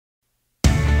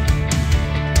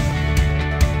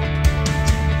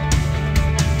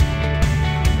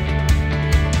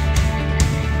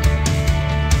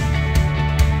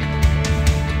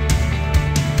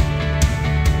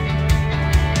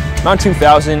Mount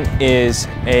 2000 is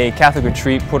a Catholic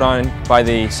retreat put on by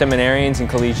the seminarians and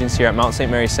collegians here at Mount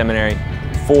St. Mary's Seminary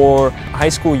for high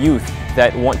school youth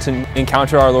that want to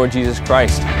encounter our Lord Jesus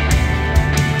Christ.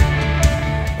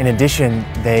 In addition,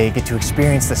 they get to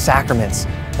experience the sacraments,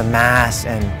 the Mass,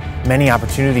 and many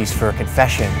opportunities for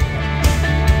confession.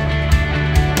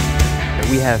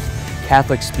 We have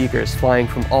Catholic speakers flying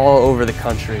from all over the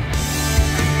country.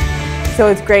 So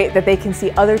it's great that they can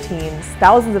see other teams,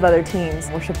 thousands of other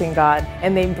teams, worshiping God,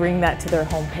 and they bring that to their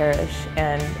home parish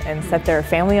and set their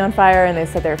family on fire, and they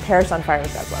set their parish on fire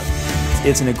with God's love.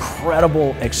 It's an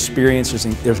incredible experience.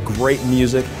 There's great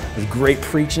music, there's great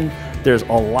preaching, there's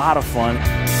a lot of fun.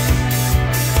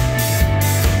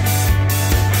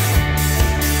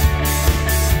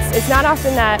 It's not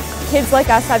often that kids like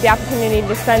us have the opportunity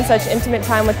to spend such intimate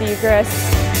time with the Eucharist.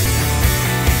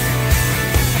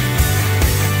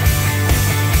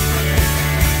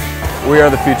 We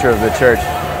are the future of the church,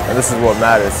 and this is what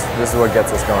matters. This is what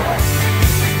gets us going.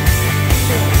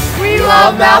 We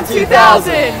love Mount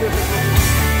 2000!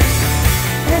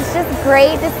 It's just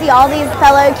great to see all these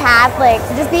fellow Catholics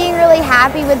just being really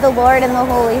happy with the Lord and the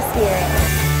Holy Spirit.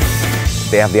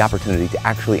 They have the opportunity to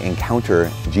actually encounter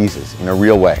Jesus in a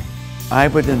real way. I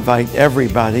would invite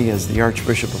everybody, as the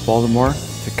Archbishop of Baltimore,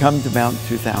 to come to Mount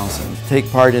 2000.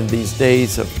 Take part in these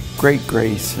days of great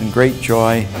grace and great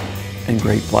joy and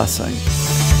great blessing.